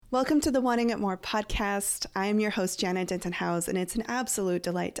Welcome to the Wanting It More podcast. I'm your host, Jana Denton-House, and it's an absolute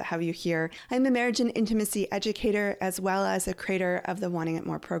delight to have you here. I'm a marriage and intimacy educator, as well as a creator of the Wanting It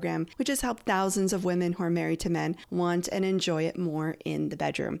More program, which has helped thousands of women who are married to men want and enjoy it more in the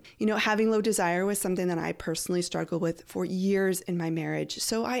bedroom. You know, having low desire was something that I personally struggled with for years in my marriage,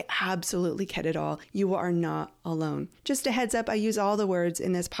 so I absolutely get it all. You are not alone. Just a heads up, I use all the words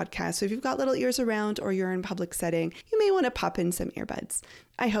in this podcast, so if you've got little ears around or you're in public setting, you may want to pop in some earbuds.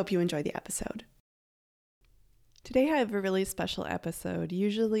 I hope you enjoy the episode. Today I have a really special episode.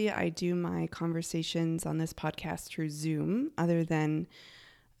 Usually I do my conversations on this podcast through Zoom, other than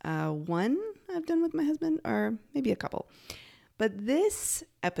one I've done with my husband, or maybe a couple. But this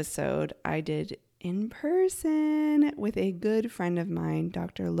episode I did in person with a good friend of mine,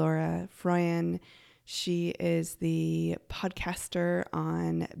 Dr. Laura Froyen. She is the podcaster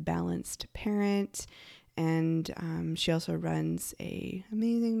on Balanced Parent, and she also runs a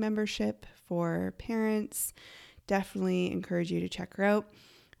amazing membership for parents. Definitely encourage you to check her out.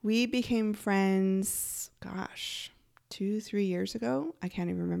 We became friends, 2-3 years ago. I can't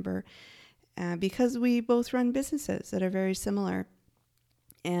even remember, because we both run businesses that are very similar.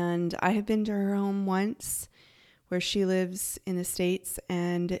 And I have been to her home once, where she lives in the States,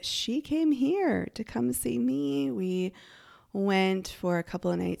 and she came here to come see me. We went for a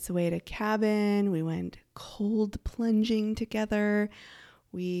couple of nights away at a cabin. We went cold plunging together.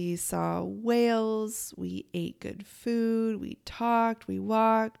 We saw whales. We ate good food. We talked. We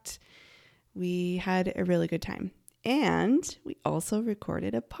walked. We had a really good time. And we also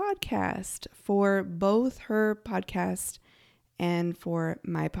recorded a podcast for both her podcast and for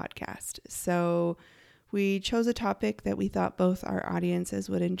my podcast. So we chose a topic that we thought both our audiences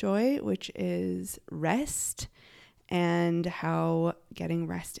would enjoy, which is rest, and how getting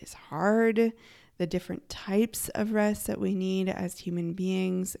rest is hard, the different types of rest that we need as human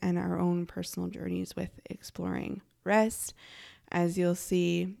beings, and our own personal journeys with exploring rest. As you'll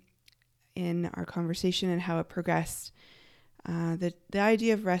see in our conversation and how it progressed, the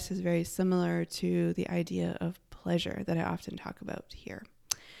idea of rest is very similar to the idea of pleasure that I often talk about here.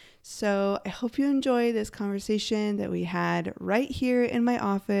 So I hope you enjoy this conversation that we had right here in my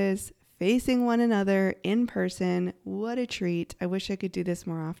office, facing one another in person. What a treat. I wish I could do this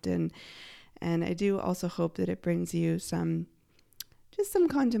more often. And I do also hope that it brings you some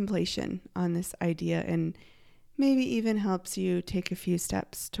contemplation on this idea, and maybe even helps you take a few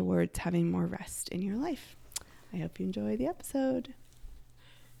steps towards having more rest in your life. I hope you enjoy the episode.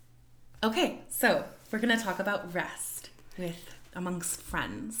 Okay, so we're going to talk about rest amongst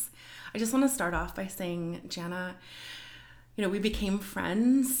friends. I just want to start off by saying, Jana, we became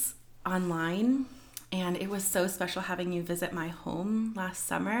friends online, and it was so special having you visit my home last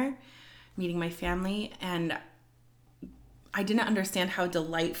summer, meeting my family, and I didn't understand how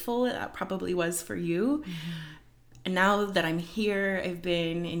delightful that probably was for you. Mm-hmm. And now that I'm here, I've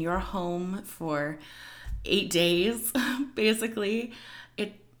been in your home for 8 days, basically.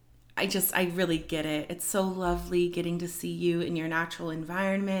 I really get it. It's so lovely getting to see you in your natural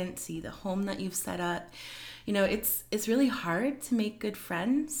environment, see the home that you've set up. It's really hard to make good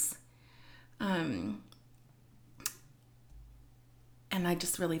friends. And I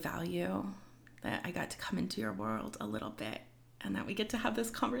just really value that I got to come into your world a little bit, and that we get to have this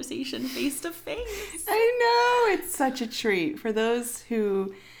conversation face to face. I know, it's such a treat. For those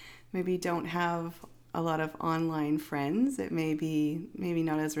who maybe don't have a lot of online friends, it may be maybe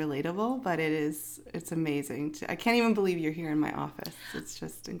not as relatable, but it's amazing. I can't even believe you're here in my office. It's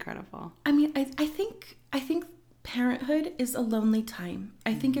just incredible. I mean, I think parenthood is a lonely time.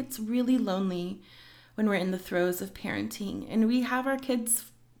 I think it's really lonely when we're in the throes of parenting, and we have our kids'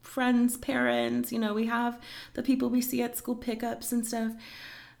 friends, parents, we have the people we see at school pickups and stuff,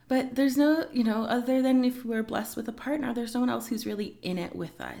 but there's no, other than if we're blessed with a partner, there's no one else who's really in it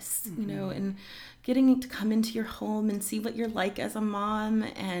with us, and getting to come into your home and see what you're like as a mom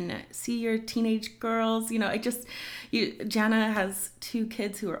and see your teenage girls. Jana has 2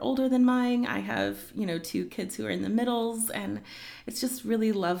 kids who are older than mine. I have, 2 kids who are in the middles, and it's just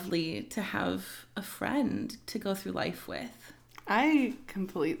really lovely to have a friend to go through life with. I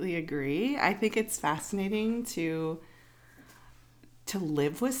completely agree. I think it's fascinating to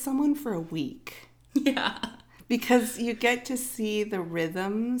live with someone for a week. Yeah. Because you get to see the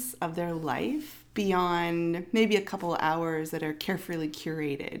rhythms of their life beyond maybe a couple hours that are carefully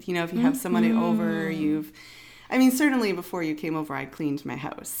curated. If you have somebody over, certainly before you came over, I cleaned my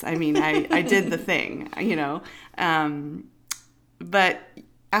house. I did the thing, but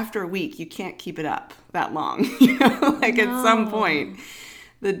after a week, you can't keep it up that long, At some point,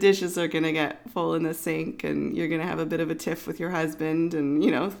 the dishes are going to get full in the sink and you're going to have a bit of a tiff with your husband and,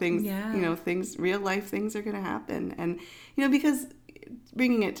 things, real life things are going to happen. And, because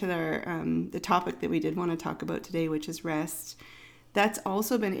bringing it to the topic that we did want to talk about today, which is rest, that's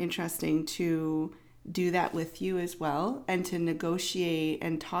also been interesting to do that with you as well and to negotiate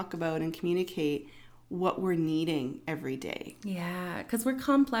and talk about and communicate what we're needing every day. Yeah, because we're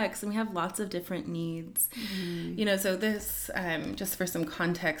complex and we have lots of different needs. Mm-hmm. So this, just for some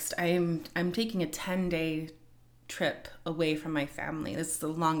context, I'm taking a 10-day trip away from my family. This is the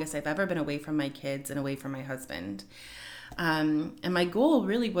longest I've ever been away from my kids and away from my husband. And my goal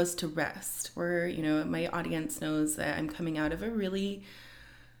really was to rest. My audience knows that I'm coming out of a really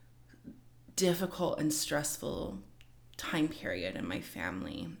difficult and stressful time period in my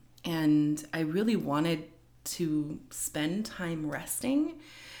family. And I really wanted to spend time resting.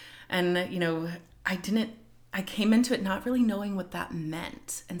 And, I came into it not really knowing what that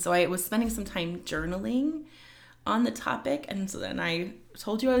meant. And so I was spending some time journaling on the topic. And so then I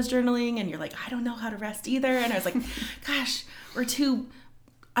told you I was journaling and you're like, I don't know how to rest either. And I was like, gosh, we're two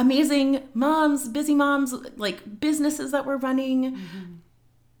amazing moms, busy moms, like businesses that we're running. Mm-hmm.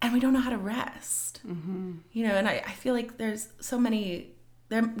 And we don't know how to rest. Mm-hmm. And I feel like there's so many...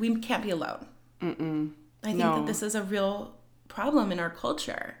 we can't be alone. Mm-mm. I think that this is a real problem in our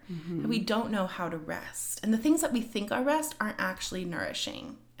culture. Mm-hmm. That we don't know how to rest. And the things that we think are rest aren't actually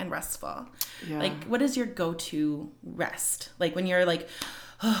nourishing and restful. Yeah. Like, what is your go-to rest? Like, when you're like,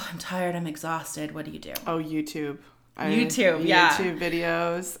 oh, I'm tired, I'm exhausted, what do you do? Oh, YouTube. YouTube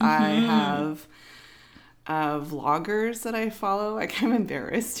videos. Mm-hmm. I have vloggers that I follow. Like, I'm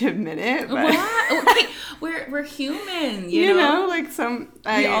embarrassed to admit it, but okay, we're human, you know? Like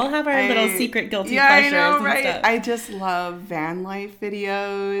we all have our little secret guilty pleasures. I know, and right? Stuff. I just love van life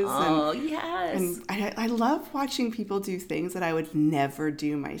videos. Oh, yes. And I love watching people do things that I would never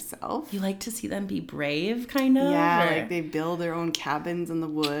do myself. You like to see them be brave, kind of? Yeah, like they build their own cabins in the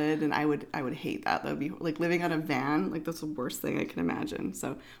wood, and I would hate that. That would be like living on a van. Like, that's the worst thing I can imagine.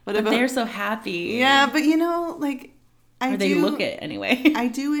 So, but they're so happy. Yeah, but they look it anyway. I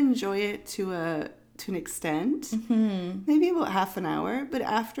do enjoy it to an extent, mm-hmm. maybe about half an hour, but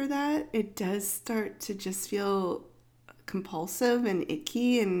after that, it does start to just feel compulsive and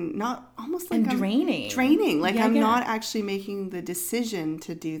icky and not almost like draining. Like I'm not actually making the decision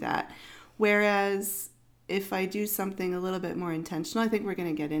to do that. Whereas if I do something a little bit more intentional, I think we're going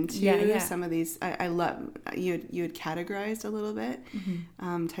to get into some of these. I love you had categorized a little bit,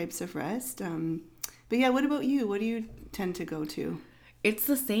 mm-hmm. Types of rest. But yeah, what about you? What do you tend to go to? It's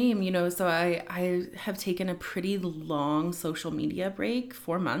the same, so I have taken a pretty long social media break,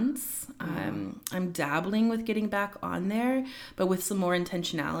 4 months. I'm dabbling with getting back on there, but with some more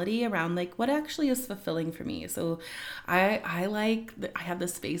intentionality around like what actually is fulfilling for me. So I have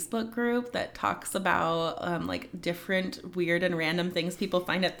this Facebook group that talks about like different weird and random things people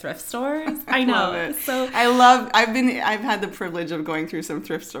find at thrift stores. I know. Love it. So I've had the privilege of going through some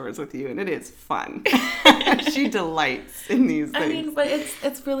thrift stores with you, and it is fun. She delights in these things. I mean, but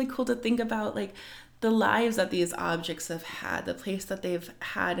it's really cool to think about like the lives that these objects have had, the place that they've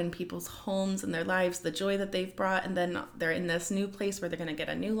had in people's homes and their lives, the joy that they've brought, and then they're in this new place where they're going to get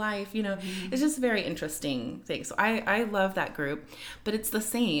a new life. Mm-hmm. It's just a very interesting thing. So I love that group, but it's the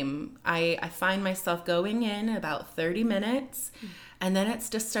same. I find myself going in about 30 minutes mm-hmm. and then it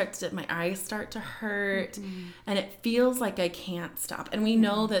just my eyes start to hurt mm-hmm. and it feels like I can't stop. And we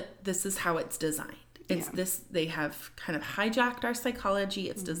know that this is how it's designed. They have kind of hijacked our psychology.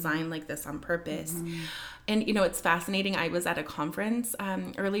 It's designed like this on purpose. Mm-hmm. And, it's fascinating. I was at a conference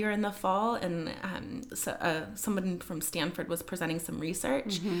earlier in the fall, and someone from Stanford was presenting some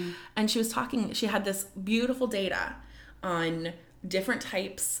research. Mm-hmm. And she had this beautiful data on different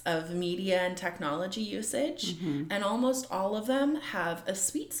types of media and technology usage, mm-hmm. and almost all of them have a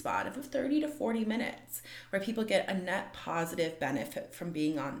sweet spot of 30 to 40 minutes where people get a net positive benefit from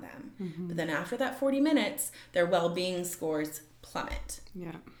being on them. Mm-hmm. But then after that 40 minutes, their well-being scores plummet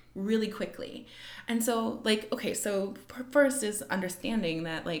really quickly. And so so first is understanding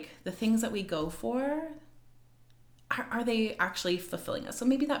that like the things that we go for, are they actually fulfilling us? So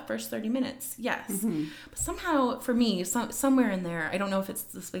maybe that first 30 minutes, yes. Mm-hmm. But somehow, for me, somewhere in there, I don't know if it's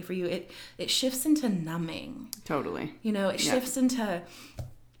this way for you, it shifts into numbing. Totally. It shifts into,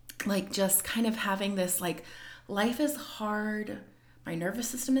 like, just kind of having this, like, life is hard, my nervous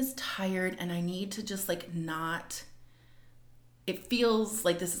system is tired, and I need to just, like, not... It feels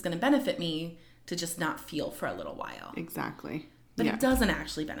like this is going to benefit me to just not feel for a little while. Exactly. But it doesn't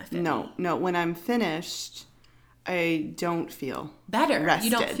actually benefit me. No. When I'm finished... I don't feel better.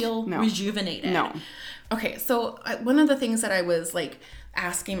 Rested. You don't feel rejuvenated. No. Okay, so one of the things that I was like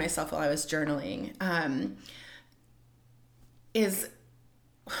asking myself while I was journaling is,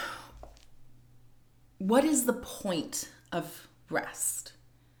 what is the point of rest?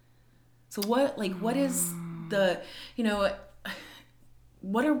 So what is the,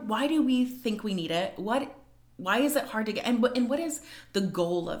 why do we think we need it? Why is it hard to get? And what is the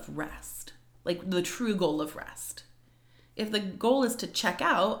goal of rest? Like the true goal of rest? If the goal is to check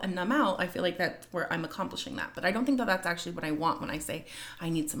out and numb out, I feel like that's where I'm accomplishing that. But I don't think that that's actually what I want when I say I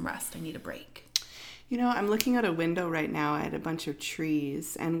need some rest. I need a break. I'm looking out a window right now at a bunch of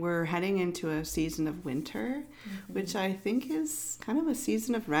trees, and we're heading into a season of winter, which I think is kind of a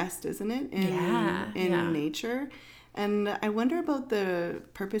season of rest, isn't it? In nature. And I wonder about the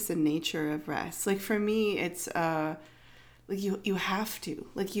purpose and nature of rest. Like for me, it's you have to.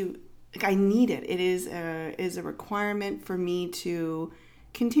 I need it. It is a requirement for me to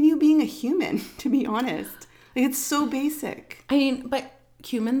continue being a human, to be honest. Like it's so basic. I mean, but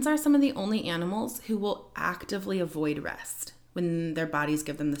humans are some of the only animals who will actively avoid rest when their bodies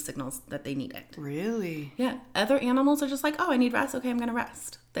give them the signals that they need it. Really? Yeah. Other animals are just like, oh, I need rest. Okay, I'm going to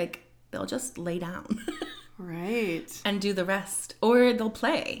rest. Like, they'll just lay down. Right. And do the rest. Or they'll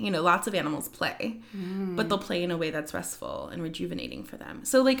play. Lots of animals play. But they'll play in a way that's restful and rejuvenating for them.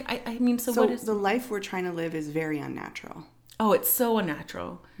 So, what is... the life we're trying to live is very unnatural. Oh, it's so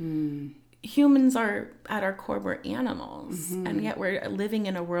unnatural. Humans are, at our core, we're animals. And yet we're living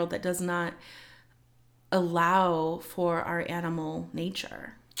in a world that does not allow for our animal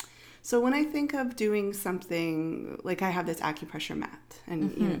nature. So when I think of doing something, like I have this acupressure mat,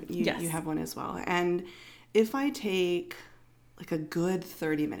 and you have one as well. And if I take like a good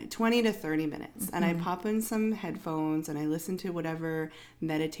 20 to 30 minutes, and I pop in some headphones and I listen to whatever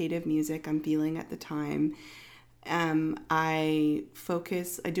meditative music I'm feeling at the time, I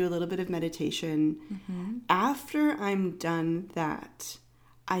do a little bit of meditation. After I'm done that,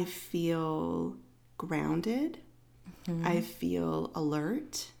 I feel grounded. I feel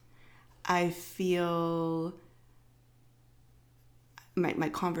alert. I feel my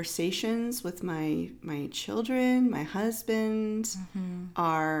conversations with my children, my husband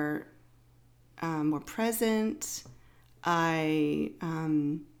are more present. It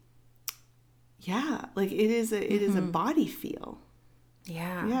is a body feel.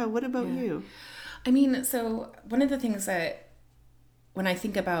 Yeah. What about you? I mean, so one of the things that when I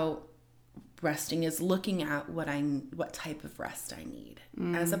think about resting is looking at what type of rest I need.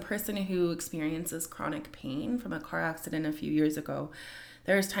 As a person who experiences chronic pain from a car accident a few years ago,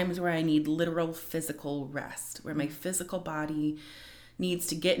 there's times where I need literal physical rest, where my physical body needs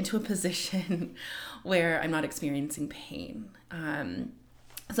to get into a position where I'm not experiencing pain.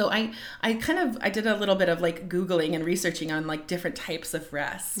 So I did a little bit of Googling and researching on different types of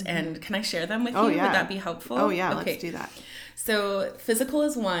rest. And can I share them with you? Yeah. Would that be helpful? Oh yeah, okay. Let's do that. So physical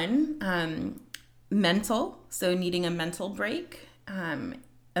is one, mental, so needing a mental break.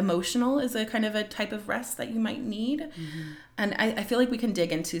 Emotional is a kind of a type of rest that you might need. And I feel like we can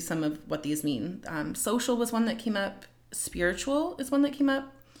dig into some of what these mean. Social was one that came up. Spiritual is one that came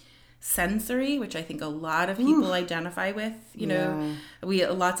up. Sensory, which I think a lot of people identify with.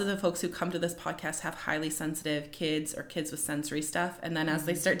 Lots of the folks who come to this podcast have highly sensitive kids or kids with sensory stuff, and then as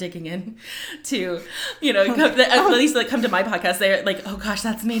they start digging in to, at least they come to my podcast, they're like, oh gosh,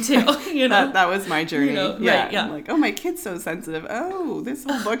 that's me too. That was my journey. Right, yeah. I'm like, oh, my kid's so sensitive. Oh, this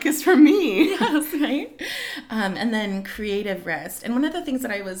whole book is for me. Yes, right. And then creative rest, and one of the things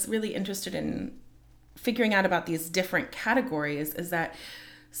that I was really interested in figuring out about these different categories is that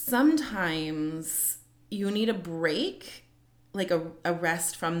sometimes you need a break, like a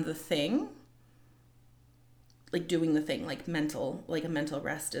rest from the thing, like doing the thing, like a mental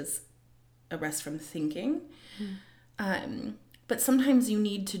rest is a rest from thinking. But sometimes you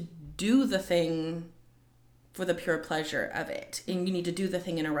need to do the thing for the pure pleasure of it, and you need to do the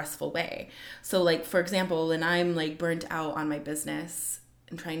thing in a restful way. So for example, when I'm burnt out on my business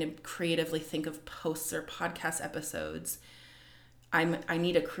and trying to creatively think of posts or podcast episodes, I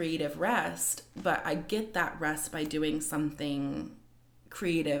need a creative rest, but I get that rest by doing something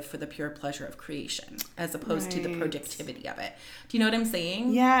creative for the pure pleasure of creation, as opposed to the productivity of it. Do you know what I'm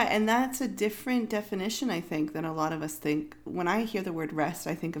saying? Yeah, and that's a different definition, I think, than a lot of us think. When I hear the word rest,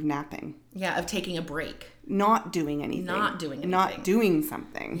 I think of napping. Yeah, of taking a break. Not doing anything. Not doing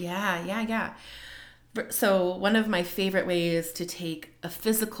something. Yeah. So one of my favorite ways to take a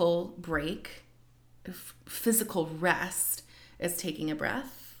physical break, physical rest, is taking a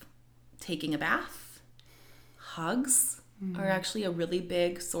breath, taking a bath. Hugs are actually a really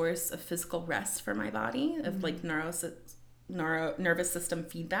big source of physical rest for my body, of nervous system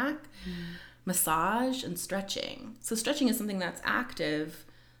feedback. massage and stretching. So stretching is something that's active,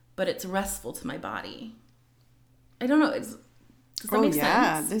 but it's restful to my body. I don't know. Does that make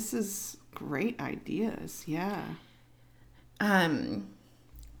sense? This is great ideas. Yeah.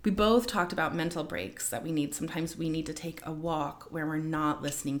 We both talked about mental breaks that we need. Sometimes we need to take a walk where we're not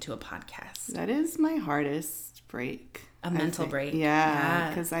listening to a podcast. That is my hardest break. A mental break. Yeah,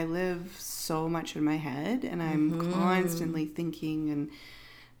 because I live so much in my head, and I'm constantly thinking and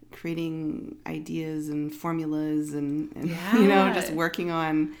creating ideas and formulas and just working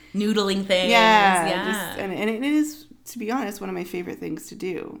on noodling things. Yeah. And it is, to be honest, one of my favorite things to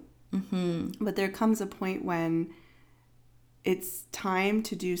do. Mm-hmm. But there comes a point when it's time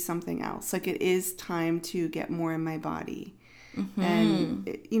to do something else. Like, it is time to get more in my body. Mm-hmm. And,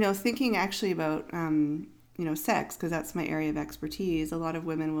 thinking actually about, sex, because that's my area of expertise, a lot of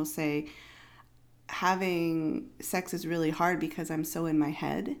women will say having sex is really hard because I'm so in my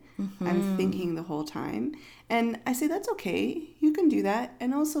head. Mm-hmm. I'm thinking the whole time. And I say, that's okay. You can do that.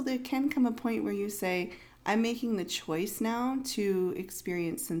 And also there can come a point where you say, I'm making the choice now to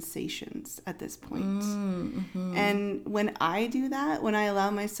experience sensations at this point. Mm-hmm. And when I do that, when I allow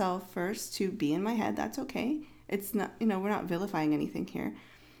myself first to be in my head, that's okay. It's not, we're not vilifying anything here.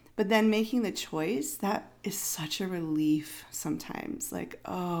 But then making the choice, that is such a relief sometimes. Like,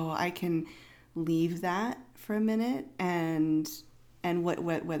 oh, I can leave that for a minute and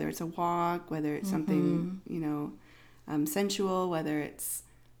whether it's a walk, whether it's something, sensual, whether it's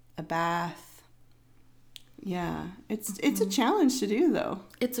a bath. Yeah, it's a challenge to do, though.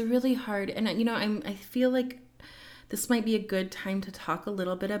 It's really hard. And, I feel like this might be a good time to talk a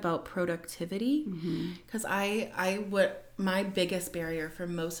little bit about productivity. Because my biggest barrier for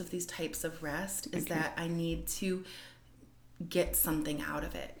most of these types of rest is that I need to get something out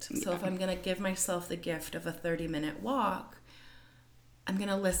of it. Yeah. So if I'm going to give myself the gift of a 30-minute walk, I'm going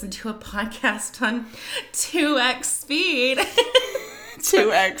to listen to a podcast on 2x speed.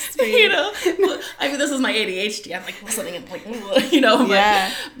 2x speed. This is my ADHD. I'm like listening and like,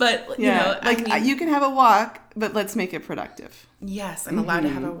 but you can have a walk, but let's make it productive. Yes, I'm allowed to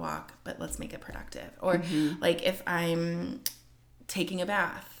have a walk, but let's make it productive. Or like if I'm taking a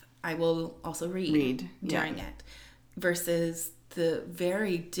bath, I will also read during it, versus the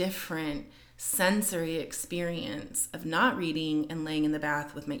very different sensory experience of not reading and laying in the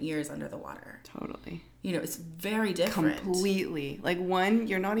bath with my ears under the water. Totally. It's very different. Completely. Like, one,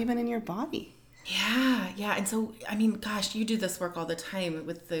 you're not even in your body. Yeah. And so, gosh, you do this work all the time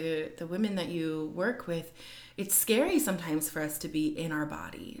with the women that you work with. It's scary sometimes for us to be in our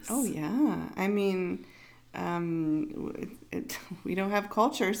bodies. Oh, yeah. We don't have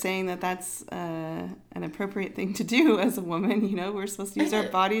culture saying that that's an appropriate thing to do as a woman. We're supposed to use our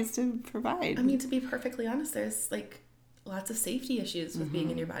bodies to provide. To be perfectly honest, there's lots of safety issues with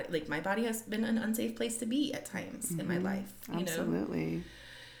being in your body. Like, my body has been an unsafe place to be at times in my life. Absolutely.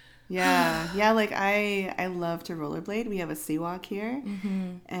 Yeah. Like, I love to rollerblade. We have a sea walk here,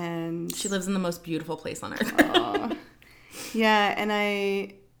 and she lives in the most beautiful place on earth. Yeah, and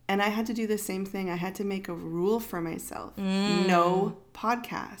I had to do the same thing. I had to make a rule for myself: no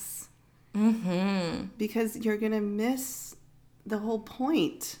podcasts, because you're gonna miss the whole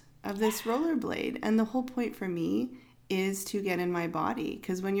point of this rollerblade. And the whole point for me is to get in my body,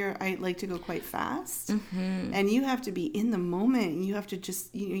 because I like to go quite fast, and you have to be in the moment. You have to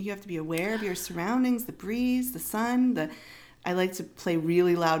just, you have to be aware of your surroundings, the breeze, the sun. I like to play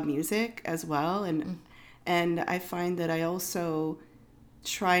really loud music as well, and I find that I also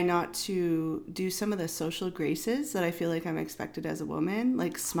try not to do some of the social graces that I feel like I'm expected as a woman,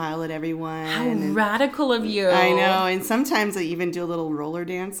 like smile at everyone. How radical of you. I know. And sometimes I even do a little roller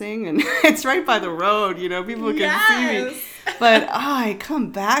dancing, and it's right by the road, people can see me. But I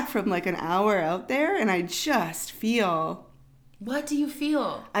come back from like an hour out there, and I just feel... What do you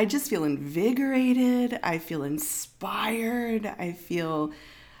feel? I just feel invigorated. I feel inspired.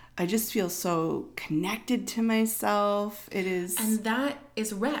 I just feel so connected to myself. It is... And that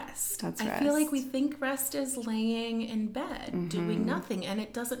is rest. That's rest. I feel like we think rest is laying in bed, doing nothing. And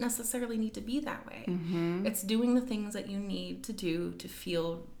it doesn't necessarily need to be that way. It's doing the things that you need to do to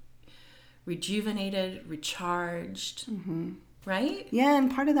feel rejuvenated, recharged. Right? Yeah,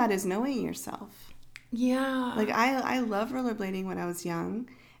 and part of that is knowing yourself. Yeah. Like, I love rollerblading when I was young.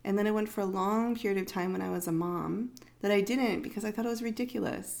 And then I went for a long period of time when I was a mom that I didn't, because I thought it was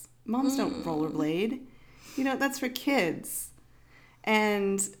ridiculous. Moms don't rollerblade. That's for kids.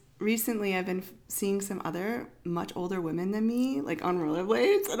 And recently I've been seeing some other much older women than me, like, on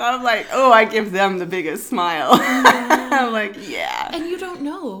rollerblades. And I'm like, oh, I give them the biggest smile. Yeah. I'm like, yeah. And you don't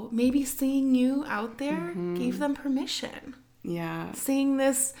know. Maybe seeing you out there gave them permission. Yeah. Seeing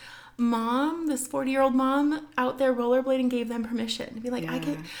this mom, this 40-year-old mom out there rollerblading gave them permission to be like, I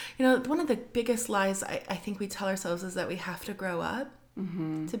can, one of the biggest lies I think we tell ourselves is that we have to grow up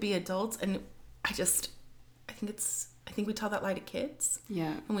to be adults. And I think we tell that lie to kids.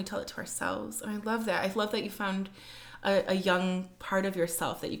 Yeah. And we tell it to ourselves. And I love that. I love that you found a young part of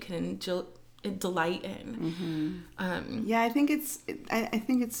yourself that you can delight in. I think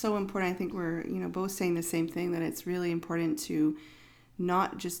it's so important. I think we're both saying the same thing, that it's really important to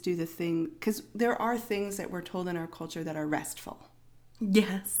not just do the thing, because there are things that we're told in our culture that are restful.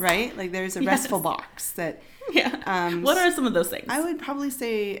 Yes. Right? Like there's a restful box that. Yeah. What are some of those things? I would probably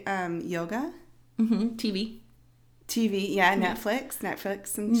say yoga. TV, yeah, Netflix,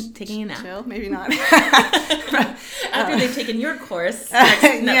 and taking a nap. Chill, maybe not. After they've taken your course,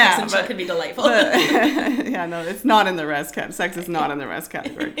 Netflix and chill can be delightful. No, it's not in the rest category. Sex is not in the rest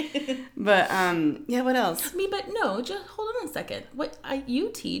category. But what else? Just hold on a second.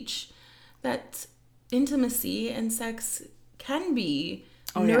 You teach that intimacy and sex can be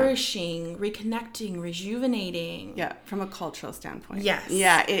nourishing, reconnecting, rejuvenating. Yeah, from a cultural standpoint. Yes.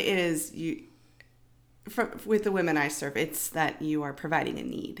 Yeah, it is. With the women I serve, it's that you are providing a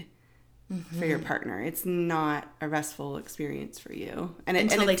need for your partner. It's not a restful experience for you.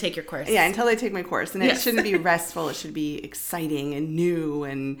 Until they take your course. Yeah, until they take my course. And it shouldn't be restful. It should be exciting and new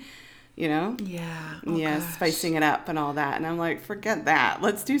and, Yeah. Spicing it up and all that. And I'm like, forget that.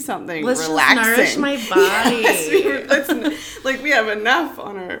 Let's do something relaxing. Let's just nourish my body. We have enough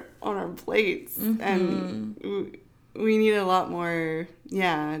on our plates. And we need a lot more,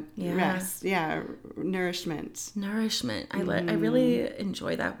 rest, nourishment. I really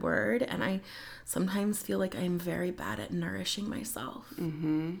enjoy that word, and I sometimes feel like I'm very bad at nourishing myself.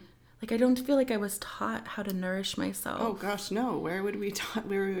 Like I don't feel like I was taught how to nourish myself. Oh gosh, no. Where were we taught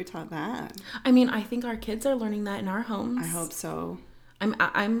that? I mean, I think our kids are learning that in our homes. I hope so.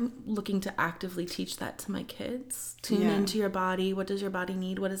 I'm looking to actively teach that to my kids. Tune into your body. What does your body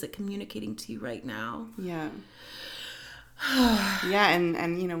need? What is it communicating to you right now? Yeah. And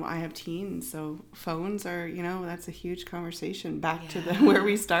I have teens, so phones are, that's a huge conversation back to where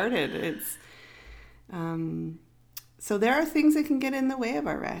we started. It's so there are things that can get in the way of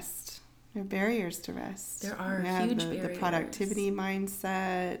our rest. There are barriers to rest. There are huge barriers. The productivity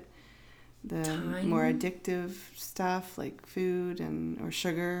mindset, the time. More addictive stuff like food or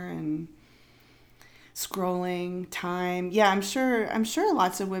sugar and scrolling, time. Yeah, I'm sure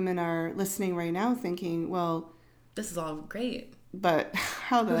lots of women are listening right now thinking, well, this is all great, but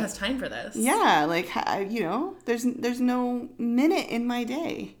who has time for this? Yeah, there's no minute in my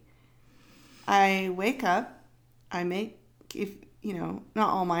day. I wake up, I make, not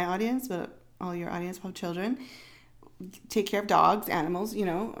all my audience, but all your audience have children, take care of dogs, animals,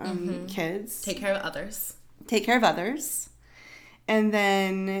 kids. Take care of others. And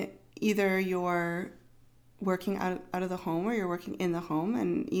then either you're working out of the home or you're working in the home,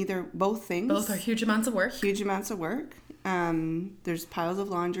 and either both things. Both are huge amounts of work. There's piles of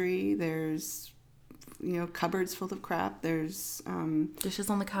laundry. There's, cupboards full of crap. There's dishes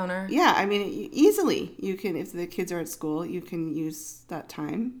on the counter. Yeah, I mean, easily you can, if the kids are at school, you can use that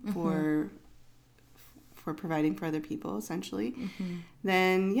time for providing for other people, essentially.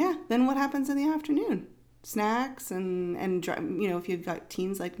 Then what happens in the afternoon? Snacks and if you've got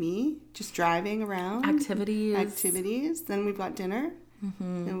teens like me, just driving around. Activities. Then we've got dinner.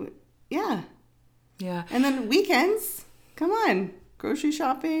 Yeah. And then weekends. Come on. Grocery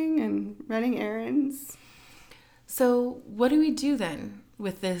shopping and running errands. So what do we do then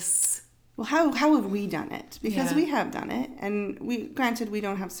with this? Well, how have we done it? Because we have done it. And we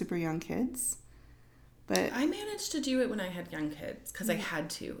don't have super young kids. But I managed to do it when I had young kids because I had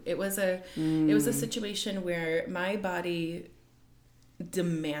to. It was a situation where my body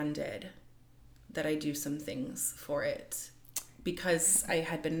demanded that I do some things for it because I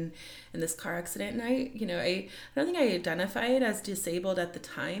had been in this car accident, and I don't think I identified as disabled at the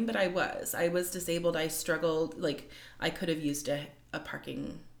time, but I was disabled. I struggled. Like I could have used an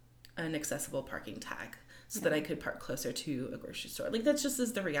accessible parking tag so that I could park closer to a grocery store. Like that's just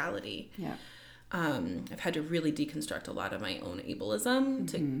is the reality. Yeah. I've had to really deconstruct a lot of my own ableism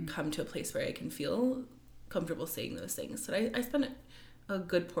to come to a place where I can feel comfortable saying those things. So I spent a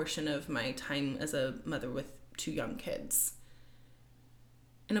good portion of my time as a mother with 2 young kids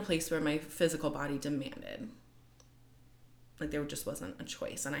in a place where my physical body demanded. Like there just wasn't a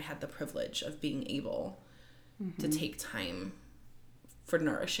choice. And I had the privilege of being able to take time for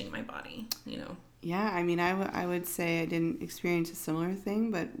nourishing my body, Yeah, I mean, I would say I didn't experience a similar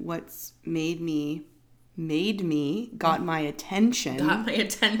thing, but what's made me got my attention.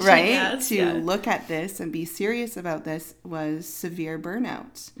 Right? Yes, to look at this and be serious about this was severe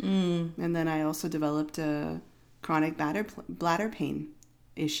burnout. And then I also developed a chronic bladder pain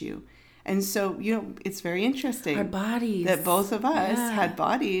issue. And so, it's very interesting. Our bodies. That both of us had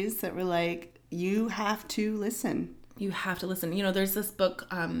bodies that were like, you have to listen. You have to listen. There's this book,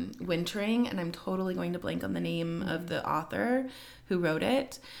 Wintering, and I'm totally going to blank on the name of the author who wrote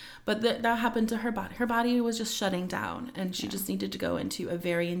it. But that happened to her body. Her body was just shutting down, and she just needed to go into a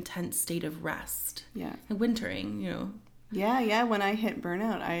very intense state of rest. Yeah. And wintering, Yeah. When I hit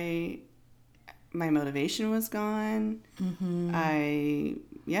burnout, my motivation was gone. And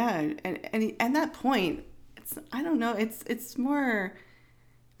at that point, I don't know, it's more,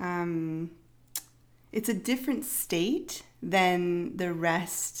 it's a different state than the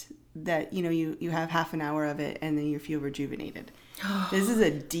rest that, you have half an hour of it and then you feel rejuvenated. This is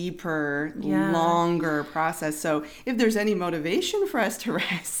a deeper, longer process. So if there's any motivation for us to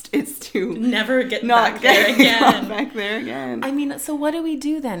rest, it's to never get back there again. I mean, so what do we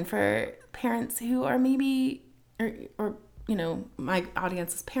do then for parents who are maybe, or my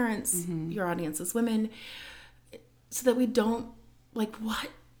audience is parents, your audience is women, so that we don't,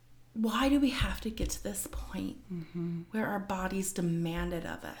 why do we have to get to this point where our bodies demand it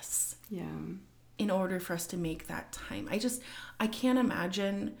of us? Yeah. In order for us to make that time. I can't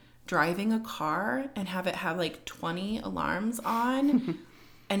imagine driving a car and have it have 20 alarms on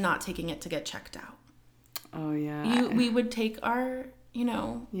and not taking it to get checked out. Oh yeah. We would take our,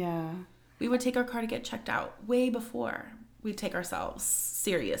 Yeah. We would take our car to get checked out way before we take ourselves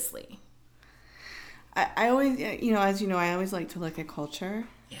seriously. I always, as you know, I always like to look at culture.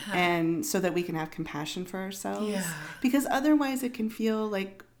 Yeah. And so that we can have compassion for ourselves. Yeah. Because otherwise it can feel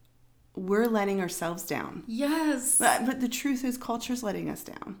like we're letting ourselves down. Yes. But the truth is culture's letting us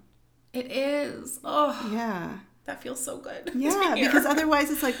down. It is. Oh. Yeah. That feels so good. Yeah, because otherwise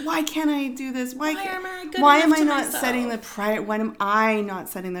it's like, why can't I do this? Why am I not setting the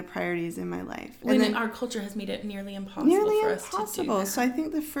priorities in my life? And then our culture has made it nearly impossible for us to do that. So I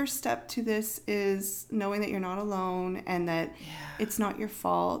think the first step to this is knowing that you're not alone and that it's not your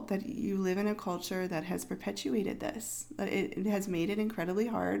fault, that you live in a culture that has perpetuated this, that it has made it incredibly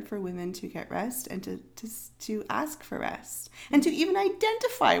hard for women to get rest and to ask for rest and to even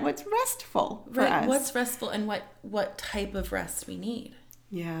identify what's restful for us. What's restful and what type of rest we need.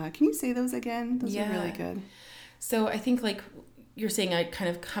 Yeah. Can you say those again? Those are really good. So I think you're saying, I kind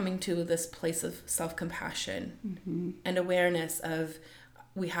of coming to this place of self-compassion and awareness of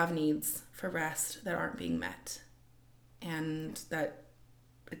we have needs for rest that aren't being met, and that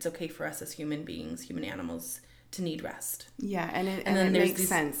it's okay for us as human beings, human animals, to need rest. Yeah. And it makes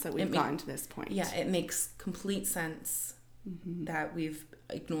sense that we've gotten to this point. Yeah. It makes complete sense that we've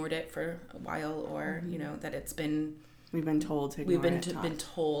ignored it for a while, or that it's been we've been told to ignore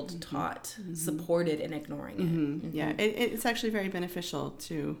taught, supported in ignoring it. Yeah, it's actually very beneficial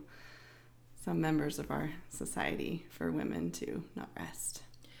to some members of our society for women to not rest.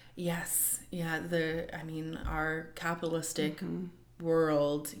 Yes. Yeah. Our capitalistic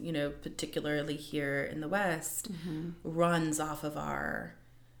world, particularly here in the West, runs off of our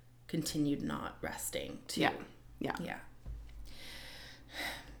continued not resting too. Yeah.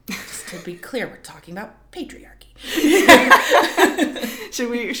 Just to be clear, we're talking about patriarchy. Should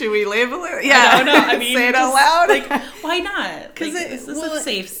we label it? Yeah. I don't know. I mean, say it out loud. Why not? Because this is a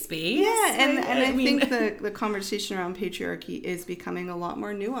safe space. Yeah, and I think the conversation around patriarchy is becoming a lot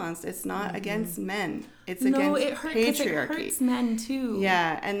more nuanced. It's not against men. It's against patriarchy. It hurts men too.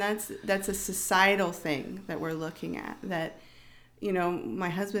 Yeah, and that's a societal thing that we're looking at. That my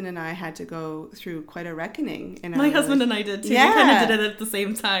husband and I had to go through quite a reckoning. My husband and I did too. Yeah. We kind of did it at the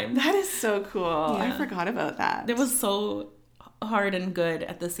same time. That is so cool. Yeah. I forgot about that. It was so hard and good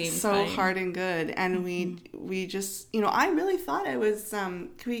at the same time. So hard and good. And we just, I really thought I was, can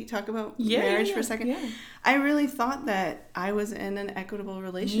we talk about marriage for a second? Yeah. I really thought that I was in an equitable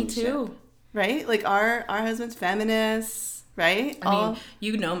relationship. Me too. Right? Our husband's feminist. Right? I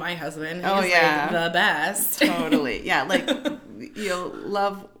mean, my husband. He's the best. Totally. Yeah.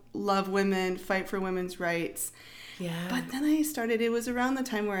 Love women, fight for women's rights. Yeah. But then it was around the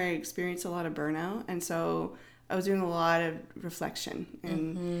time where I experienced a lot of burnout. And so I was doing a lot of reflection.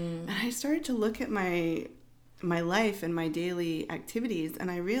 And I started to look at my life and my daily activities.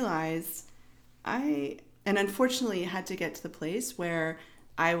 And I realized and unfortunately had to get to the place where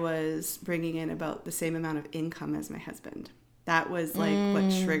I was bringing in about the same amount of income as my husband. That was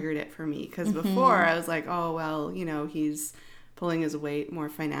what triggered it for me. Because before I was like, oh, well, he's pulling his weight more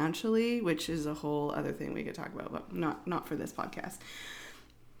financially, which is a whole other thing we could talk about, but not for this podcast.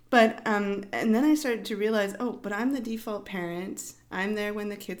 But, and then I started to realize, but I'm the default parent. I'm there when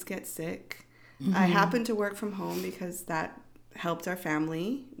the kids get sick. I happen to work from home because that helped our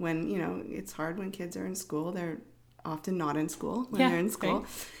family when, it's hard when kids are in school. They're often not in school when they're in school. Right.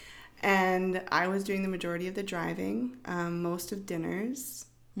 And I was doing the majority of the driving, most of dinners.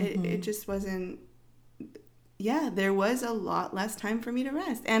 It just wasn't, there was a lot less time for me to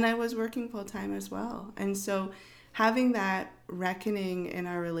rest. And I was working full time as well. And so having that reckoning in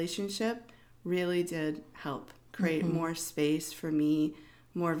our relationship really did help create more space for me,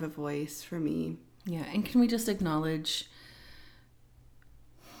 more of a voice for me. Yeah, and can we just acknowledge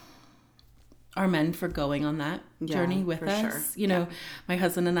our men for going on that journey with us? Sure. My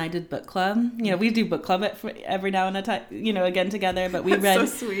husband and I did book club. We do book club every now and a time, again together, but we read,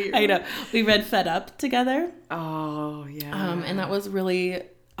 so sweet. I know, we read Fed Up together. Oh, yeah. And that was really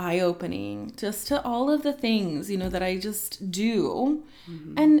eye-opening just to all of the things, that I just do.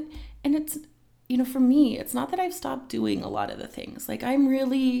 And it's, for me, it's not that I've stopped doing a lot of the things. Like, I'm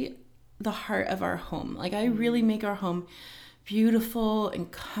really the heart of our home. Like, I really make our home beautiful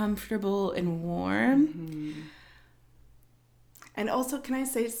and comfortable and warm. And also, can I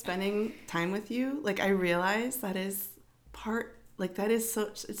say, spending time with you, like, I realize that is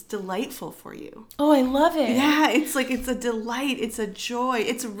it's delightful for you. Oh, I love it. Yeah, it's like, it's a delight, it's a joy,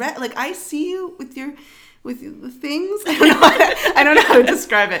 it's like, I see you with the things. I don't know how to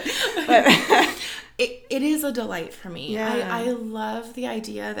describe it, but it is a delight for me. Yeah. I love the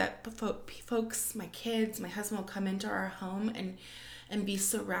idea that folks, my kids, my husband will come into our home and be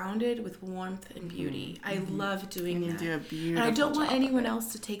surrounded with warmth and beauty. I love doing that. You do a beautiful and I don't want job anyone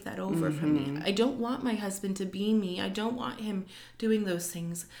else to take that over from me. I don't want my husband to be me. I don't want him doing those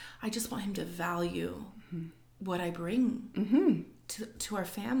things. I just want him to value what I bring to our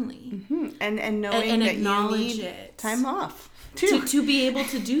family. And knowing that acknowledge you need it. Time off. To be able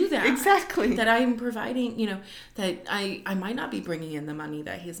to do that. Exactly. That I'm providing, that I might not be bringing in the money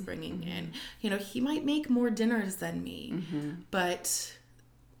that he's bringing in. He might make more dinners than me. But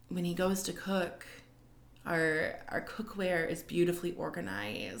when he goes to cook, our cookware is beautifully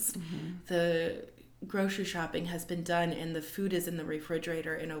organized. The grocery shopping has been done and the food is in the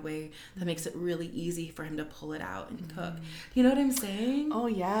refrigerator in a way that makes it really easy for him to pull it out and cook. You know what I'm saying? Oh,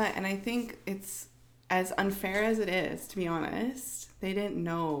 yeah. And I think it's, as unfair as it is, to be honest, they didn't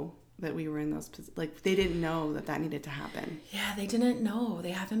know that we were in those, like, they didn't know that needed to happen. Yeah, they didn't know. They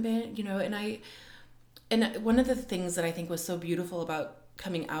haven't been, and one of the things that I think was so beautiful about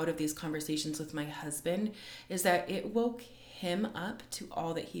coming out of these conversations with my husband is that it woke him up to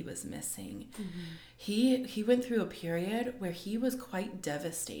all that he was missing. He went through a period where he was quite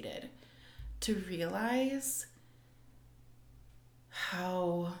devastated to realize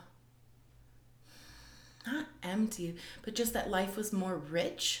how, not empty, but just that life was more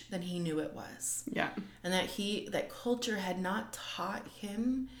rich than he knew it was. Yeah. And that culture had not taught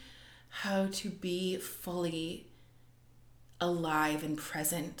him how to be fully alive and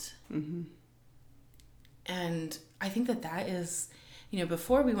present. And I think that is,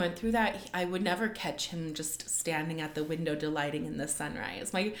 before we went through that, I would never catch him just standing at the window delighting in the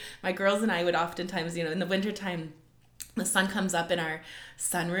sunrise. My girls and I would oftentimes, in the wintertime, the sun comes up in our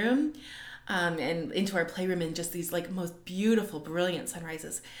sunroom, and into our playroom, and just these like most beautiful, brilliant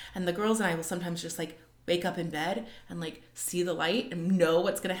sunrises. And the girls and I will sometimes just like wake up in bed and like see the light and know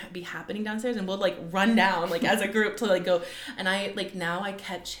what's gonna be happening downstairs, and we'll like run down like as a group to like go. And I like, now I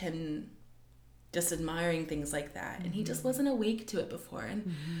catch him just admiring things like that, and he just wasn't awake to it before,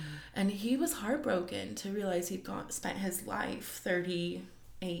 and he was heartbroken to realize he'd spent his life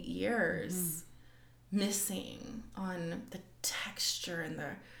 38 years missing on the texture and the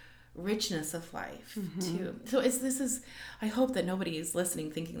richness of life too. So I hope that nobody is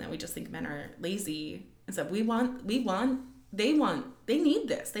listening thinking that we just think men are lazy. It's that they need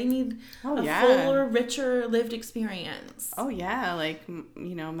this. They need fuller, richer lived experience. Oh yeah. Like,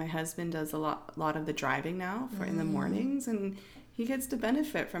 my husband does a lot of the driving now in the mornings, and he gets to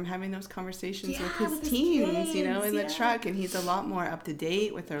benefit from having those conversations with his teens, in the truck, and he's a lot more up to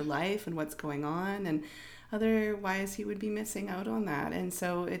date with their life and what's going on, and otherwise he would be missing out on that. And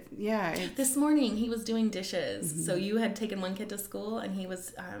so this morning he was doing dishes. So you had taken one kid to school, and he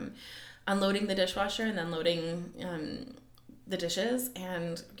was unloading the dishwasher and then loading the dishes,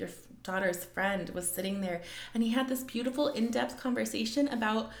 and your daughter's friend was sitting there, and he had this beautiful in-depth conversation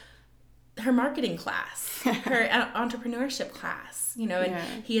about her marketing class, her entrepreneurship class, you know,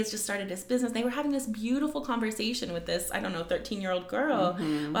 and he has just started his business. They were having this beautiful conversation with this, 13-year-old girl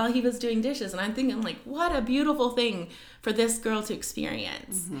while he was doing dishes. And I'm thinking, like, what a beautiful thing for this girl to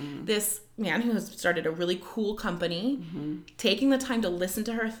experience. This man who has started a really cool company, taking the time to listen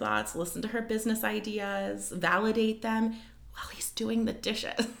to her thoughts, listen to her business ideas, validate them while he's doing the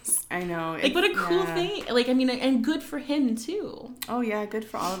dishes. I know. Like, what a cool thing. Like, I mean, and good for him, too. Oh, yeah, good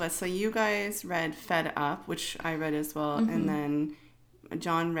for all of us. So you guys read Fed Up, which I read as well. And then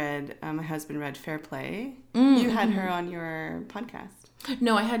John read, my husband read Fair Play. You had her on your podcast.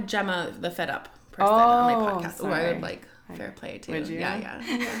 No, I had Gemma, the Fed Up person, on my podcast. Sorry. Oh, I would like Fair Play, too. Would you?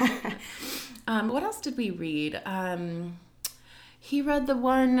 Yeah. What else did we read? He read the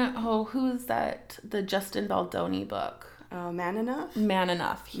one, who's that? The Justin Baldoni book. Oh, Man Enough? Man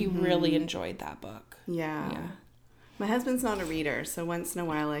Enough. He really enjoyed that book. Yeah. My husband's not a reader, so once in a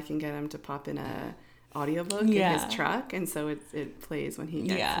while I can get him to pop in a audiobook in his truck, and so it plays when he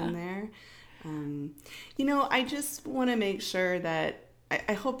gets in there. You know, I just want to make sure that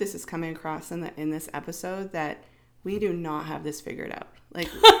I hope this is coming across in this episode that we do not have this figured out. Like,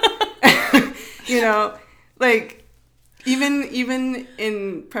 you know, like even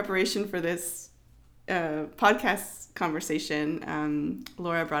in preparation for this podcast conversation,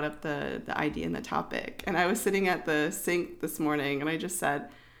 Laura brought up the idea and the topic, and I was sitting at the sink this morning and I just said,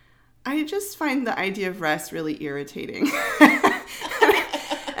 I just find the idea of rest really irritating.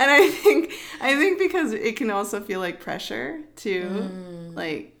 And I think because it can also feel like pressure to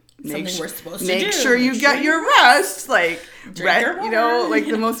like make sure you get your rest, like you know, like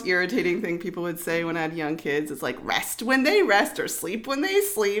the most irritating thing people would say when I had young kids is like, rest when they rest or sleep when they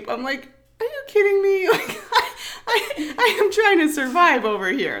sleep. I'm like, are you kidding me? Like, I am trying to survive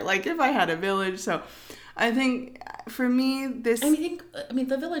over here. Like, if I had a village. So I think for me, I mean,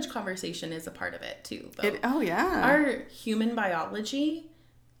 the village conversation is a part of it too. Oh, yeah. Our human biology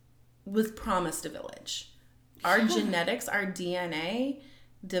was promised a village. Our genetics, our DNA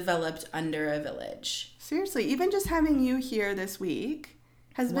developed under a village. Seriously, even just having you here this week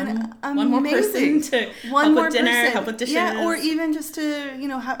has been amazing. One more person to help with dinner, help with dishes. Yeah, or even just to, you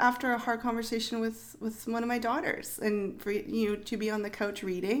know, after a hard conversation with one of my daughters, and for you to be on the couch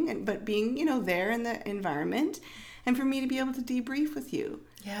reading, but being, you know, there in the environment, and for me to be able to debrief with you.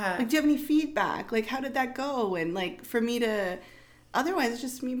 Yeah. Like, do you have any feedback? Like, how did that go? And like, for me to, otherwise it's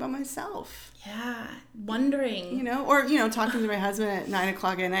just me by myself. Yeah, wondering. You know, or, you know, talking to my husband at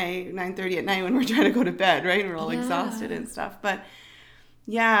 9:00 at night, 9:30 at night when we're trying to go to bed, right? And we're all exhausted and stuff. But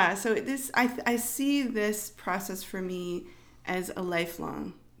yeah, so I see this process for me as a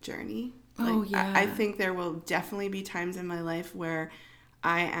lifelong journey. Like, I think there will definitely be times in my life where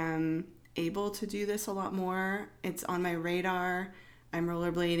I am able to do this a lot more. It's on my radar. I'm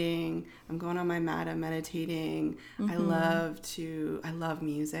rollerblading. I'm going on my mat. I'm meditating. I love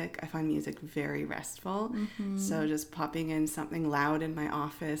music. I find music very restful. So just popping in something loud in my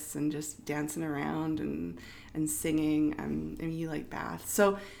office and just dancing around and singing. And you like baths.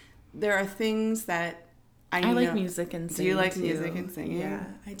 So there are things that I like music and singing. Do you like too. music and singing? Yeah,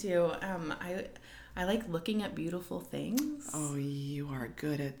 I do. I like looking at beautiful things. Oh, you are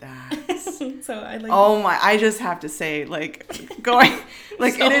good at that. So I like. Oh my! I just have to say, like, going,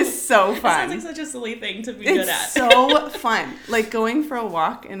 like, it is so fun. It sounds like such a silly thing to be good at. It's so fun. Like, going for a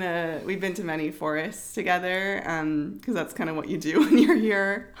walk we've been to many forests together, because that's kind of what you do when you're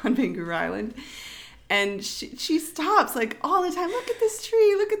here on Vancouver Island. And she stops, like, all the time. Look at this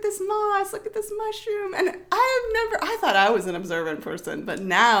tree. Look at this moss. Look at this mushroom. And I thought I was an observant person. But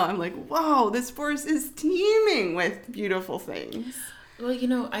now I'm like, whoa, this forest is teeming with beautiful things. Well, you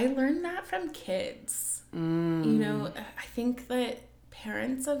know, I learned that from kids. You know, I think that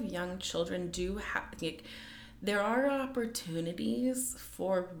parents of young children do have, like, there are opportunities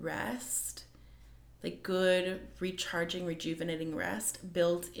for rest, like good, recharging, rejuvenating rest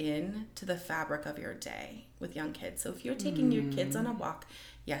built in to the fabric of your day with young kids. So if you're taking your kids on a walk,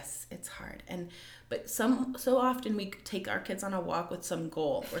 yes, it's hard. But so often we take our kids on a walk with some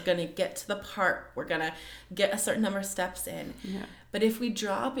goal. We're going to get to the park. We're going to get a certain number of steps in. Yeah. But if we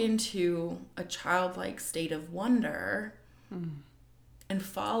drop into a childlike state of wonder and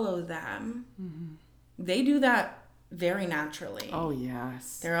follow them, they do that very naturally. Oh,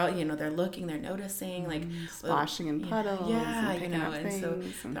 yes. They're all, you know, they're looking, they're noticing, like splashing in puddles. Yeah, and you know, and so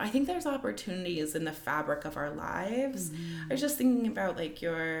I think there's opportunities in the fabric of our lives. I was just thinking about, like,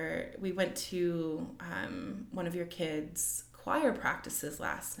 we went to one of your kids' choir practices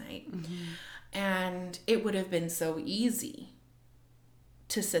last night, and it would have been so easy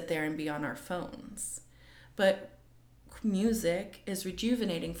to sit there and be on our phones, but music is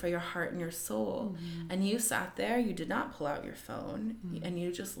rejuvenating for your heart and your soul. And you sat there, you did not pull out your phone, and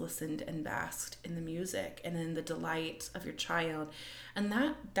you just listened and basked in the music and in the delight of your child. And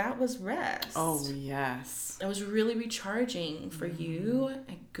that was rest. Oh, yes. That was really recharging for you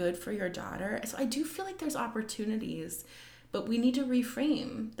and good for your daughter. So I do feel like there's opportunities, but we need to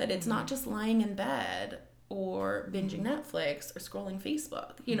reframe that it's not just lying in bed or binging Netflix or scrolling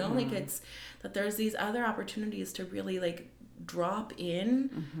Facebook, you know, like it's that there's these other opportunities to really like drop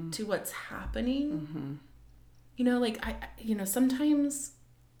in to what's happening. You know, like sometimes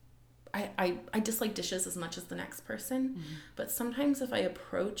I dislike dishes as much as the next person, but sometimes if I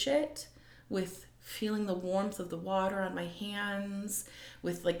approach it with feeling the warmth of the water on my hands,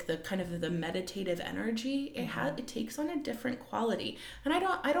 with like the kind of the meditative energy, it takes on a different quality. And I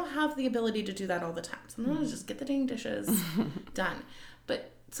don't have the ability to do that all the time. Sometimes just get the dang dishes done.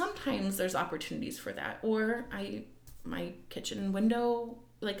 But sometimes there's opportunities for that. Or my kitchen window,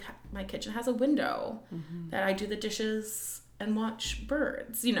 like my kitchen has a window that I do the dishes and watch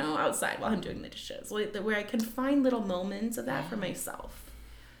birds, you know, outside while I'm doing the dishes, where I can find little moments of that for myself.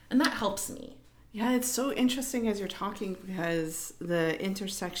 And that helps me. Yeah, it's so interesting as you're talking, because the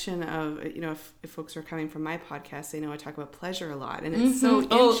intersection of, you know, if folks are coming from my podcast, they know I talk about pleasure a lot. And it's so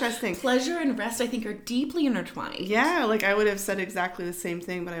interesting. Pleasure and rest, I think, are deeply intertwined. Yeah, like I would have said exactly the same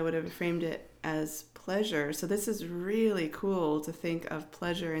thing, but I would have framed it as pleasure. So this is really cool to think of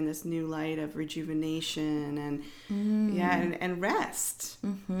pleasure in this new light of rejuvenation and rest.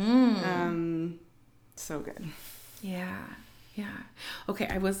 So good. Yeah. Yeah. Okay.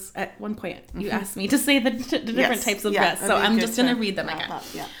 I was at one point, you asked me to say the different types of rest. So I'm just going to read them again.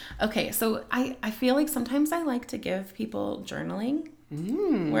 Yeah. Okay. So I feel like sometimes I like to give people journaling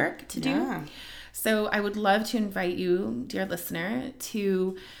work to do. So I would love to invite you, dear listener,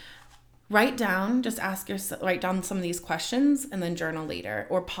 to write down some of these questions and then journal later,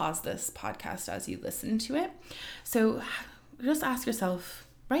 or pause this podcast as you listen to it. So just ask yourself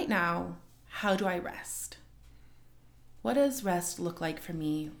right now, how do I rest? What does rest look like for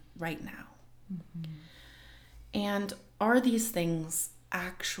me right now? And are these things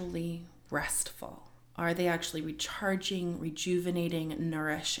actually restful? Are they actually recharging, rejuvenating,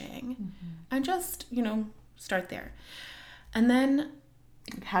 nourishing? And just, start there. And then,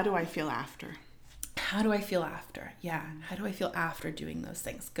 how do I feel after? How do I feel after? Yeah. How do I feel after doing those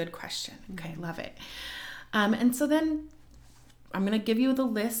things? Good question. Okay. Love it. And so then I'm going to give you the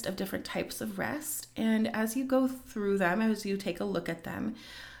list of different types of rest. And as you go through them, as you take a look at them,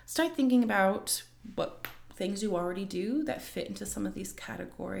 start thinking about what things you already do that fit into some of these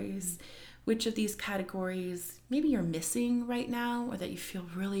categories. Which of these categories maybe you're missing right now, or that you feel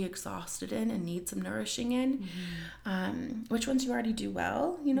really exhausted in and need some nourishing in. Which ones you already do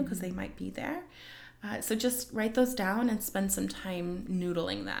well, because they might be there. So just write those down and spend some time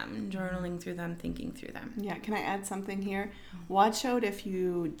noodling them, journaling through them, thinking through them. Yeah. Can I add something here? Watch out if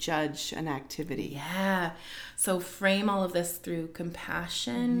you judge an activity. Yeah. So frame all of this through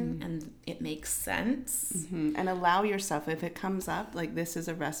compassion and it makes sense. And allow yourself, if it comes up, like this is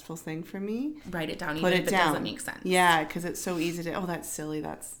a restful thing for me. Write it down, Put even it if it down. doesn't make sense. Yeah, because it's so easy to, that's silly.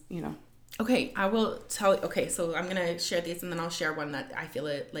 That's, Okay, I will tell you. Okay, so I'm going to share these and then I'll share one that I feel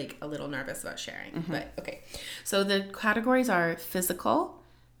like a little nervous about sharing. But okay, so the categories are physical,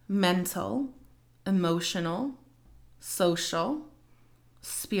 mental, emotional, social,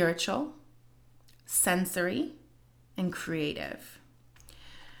 spiritual, sensory, and creative.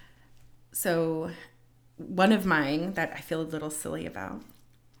 So one of mine that I feel a little silly about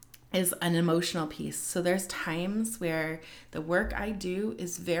is an emotional piece. So there's times where the work I do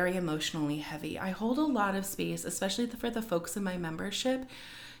is very emotionally heavy. I hold a lot of space, especially for the folks in my membership.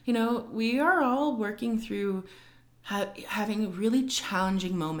 We are all working through having really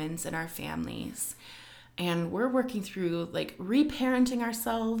challenging moments in our families. And we're working through like reparenting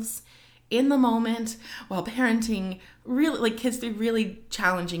ourselves in the moment while parenting really kids through really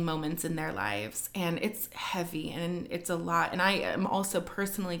challenging moments in their lives. And it's heavy and it's a lot. And I am also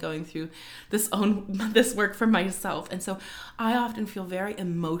personally going through this work for myself. And so I often feel very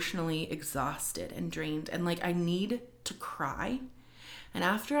emotionally exhausted and drained and like I need to cry. And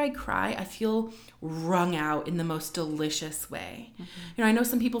after I cry, I feel wrung out in the most delicious way. I know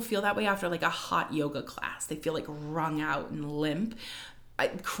some people feel that way after like a hot yoga class. They feel like wrung out and limp.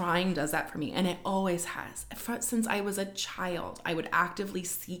 Crying does that for me, and it always has. Since I was a child, I would actively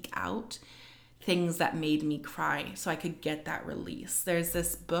seek out things that made me cry so I could get that release. There's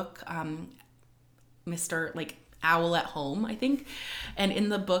this book, Mr. Owl at Home, I think. And in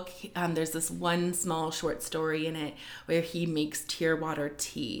the book, there's this one small short story in it where he makes tear water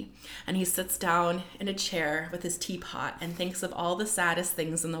tea. And he sits down in a chair with his teapot and thinks of all the saddest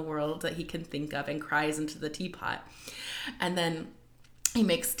things in the world that he can think of and cries into the teapot. And then he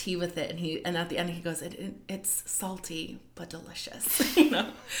makes tea with it, and at the end he goes, it's salty but delicious, you know.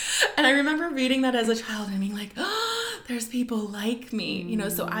 And I remember reading that as a child and being like, oh, there's people like me, you know.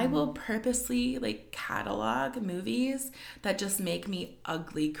 So I will purposely like catalog movies that just make me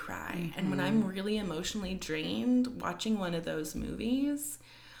ugly cry. And when I'm really emotionally drained, watching one of those movies,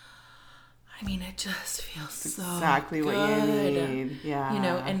 I mean, it just feels so exactly good. What you need. Yeah. You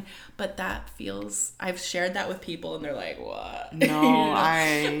know, but that feels, I've shared that with people and they're like, what? No,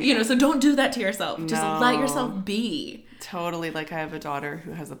 you know, so don't do that to yourself. Just let yourself be. Totally. Like I have a daughter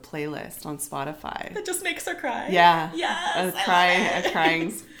who has a playlist on Spotify. That just makes her cry. Yeah. Yes. A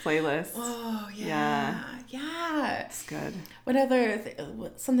crying playlist. Oh, yeah. Yeah. It's good. What other,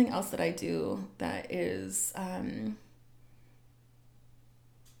 something else that I do that is,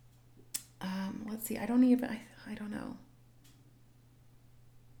 let's see. I don't know.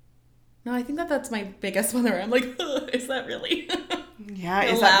 No, I think that's my biggest one where I'm like, is that really? Yeah,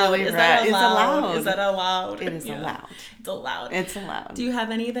 is that really right? It's allowed. Is that allowed? It is allowed. It's allowed. It's allowed. Do you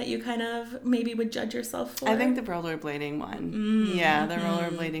have any that you kind of maybe would judge yourself for? I think the rollerblading one. Yeah, the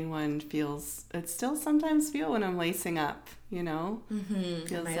rollerblading one it still sometimes feel when I'm lacing up, you know?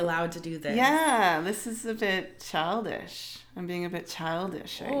 Am I allowed to do this? Yeah, this is a bit childish. I'm being a bit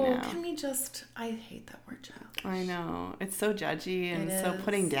childish right now. Can we just, I hate that word childish. I know. It's so judgy and so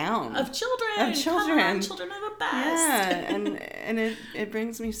putting down. Of children. Come on, children are the best. Yeah, and it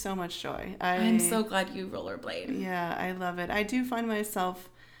brings me so much joy. I'm so glad you rollerblade. Yeah, I love it. I do find myself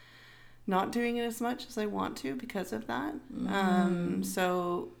not doing it as much as I want to because of that.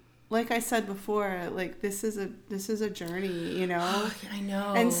 So like I said before, like this is a journey, you know. Oh, I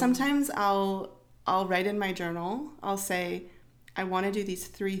know. And sometimes I'll write in my journal, I'll say, I want to do these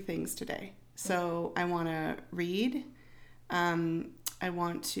 3 things today. So I want to read. I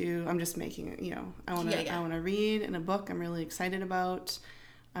want to, I'm just making it, you know, I want to read in a book I'm really excited about.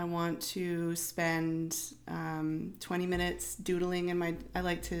 I want to spend 20 minutes doodling I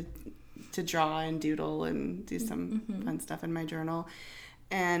like to draw and doodle and do some fun stuff in my journal.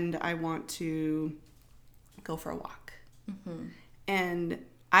 And I want to go for a walk. And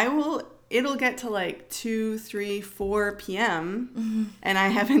it'll get to like 2, 3, 4 p.m. And I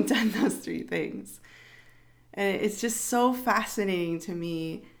haven't done those 3 things. And it's just so fascinating to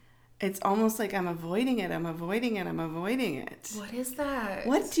me. It's almost like I'm avoiding it. What is that?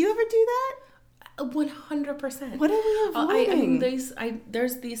 What? Do you ever do that? 100%. What are we avoiding? There's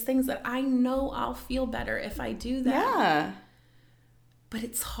these things that I know I'll feel better if I do that. Yeah. But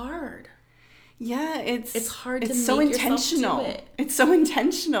it's hard. Yeah, it's hard to it's so make intentional. yourself do it. It's so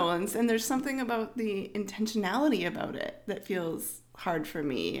intentional, and there's something about the intentionality about it that feels hard for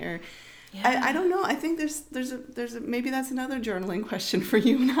me. Or I don't know. I think there's a maybe that's another journaling question for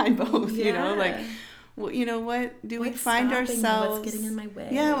you and I both. Yeah. You know, like, well, you know, what do we find ourselves? What's getting in my way?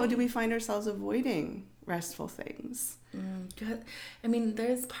 Yeah, what do we find ourselves avoiding restful things? Good. I mean,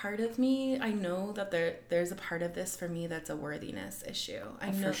 there's part of me, I know that there's a part of this for me that's a worthiness issue.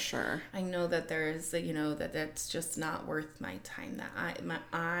 I know, for sure. I know that there's, you know, that's just not worth my time. That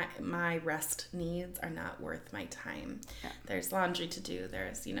my rest needs are not worth my time. Yeah. There's laundry to do.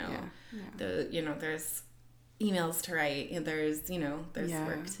 There's, you know, there's emails to write. And there's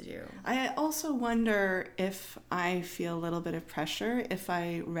work to do. I also wonder if I feel a little bit of pressure. If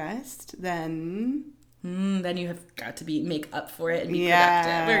I rest, then you have got to make up for it and be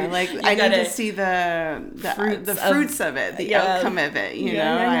productive. Like I need to see the fruits of it, the outcome of it. You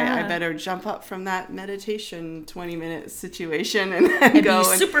know, I better jump up from that meditation 20-minute situation and go be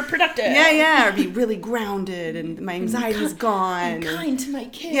super productive. Or be really grounded and my anxiety's gone. And kind to my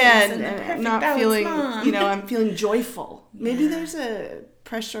kids. And not feeling, mom. You know, I'm feeling joyful. Maybe there's a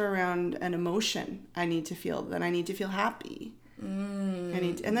pressure around an emotion I need to feel, that I need to feel happy.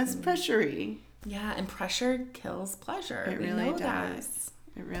 And that's pressury. Yeah, and pressure kills pleasure. It really does.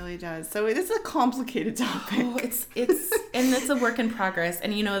 It really does. So it is a complicated topic. Oh, it's a work in progress.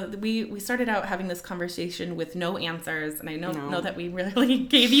 And you know, we started out having this conversation with no answers, and I know that we really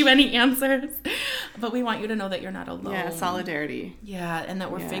gave you any answers, but we want you to know that you're not alone. Yeah, solidarity. Yeah, and that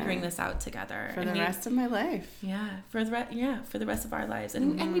we're figuring this out together for the rest of my life. Yeah, for the rest of our lives,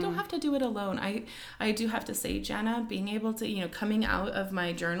 and we don't have to do it alone. I do have to say, Jenna, being able to, you know, coming out of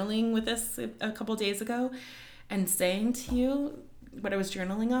my journaling with this a couple days ago, and saying to you what I was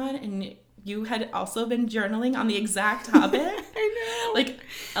journaling on, and you had also been journaling on the exact topic. I like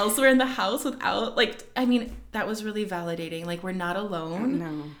elsewhere in the house without that was really validating. Like, we're not alone.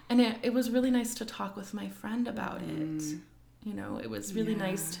 No. And it was really nice to talk with my friend about it. It was really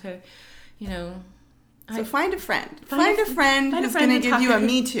nice to, So find a friend. Find a friend who's going to give you a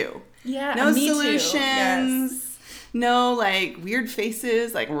me too. Yeah. No me solutions. Too. Yes. No, like, weird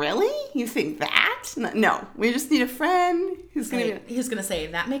faces. Like, really? You think that? No. We just need a friend who's going to... He's going to say,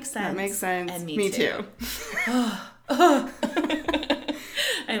 that makes sense. That makes sense. And me too.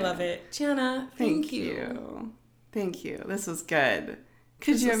 I love it. Gianna, thank you. Thank you. This was good.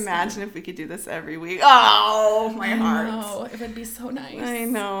 Could you imagine if we could do this every week? Oh, my heart. I know. It would be so nice. I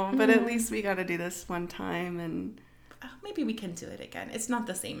know. But at least we got to do this one time and... Maybe we can do it again. It's not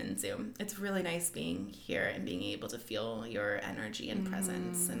the same in Zoom. It's really nice being here and being able to feel your energy and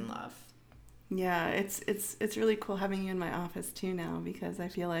presence and love. Yeah, it's really cool having you in my office too now, because I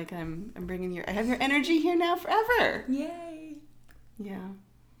feel like I'm bringing I have your energy here now forever. Yay. Yeah.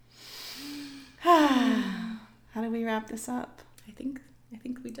 How do we wrap this up? I think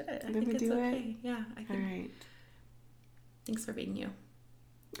we did it. Did we do okay. it? Yeah, I think. All right. Thanks for being you.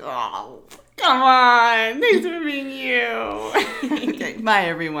 Oh, come on. Thanks for being you. Okay, bye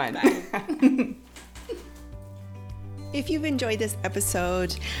everyone. Bye. If you've enjoyed this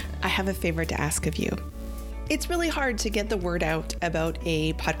episode, I have a favor to ask of you. It's really hard to get the word out about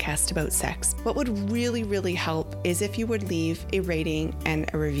a podcast about sex. What would really, really help is if you would leave a rating and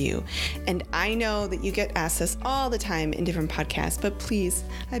a review. And I know that you get asked this all the time in different podcasts, but please,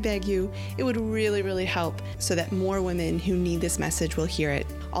 I beg you, it would really, really help so that more women who need this message will hear it.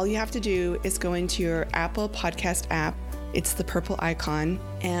 All you have to do is go into your Apple Podcast app. It's the purple icon.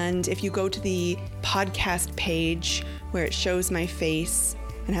 And if you go to the podcast page where it shows my face,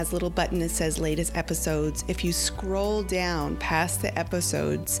 and has a little button that says latest episodes. If you scroll down past the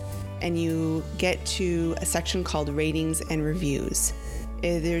episodes and you get to a section called ratings and reviews,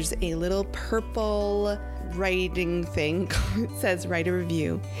 there's a little purple writing thing. It says write a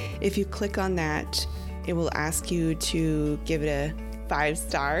review. If you click on that, it will ask you to give it a 5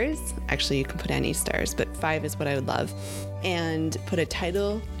 stars. Actually, you can put any stars, but 5 is what I would love. And put a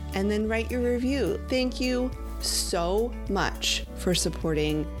title and then write your review. Thank you so much for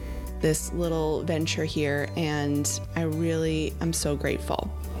supporting this little venture here, and I really am so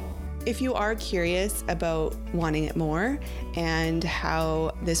grateful. If you are curious about wanting it more and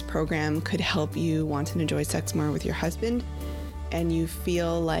how this program could help you want and enjoy sex more with your husband, and you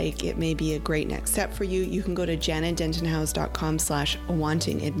feel like it may be a great next step for you, you can go to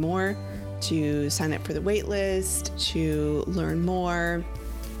janadentonhouse.com/wantingitmore to sign up for the wait list, to learn more,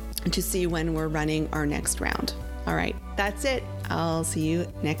 to see when we're running our next round. All right, that's it. I'll see you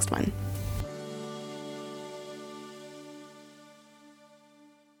next one.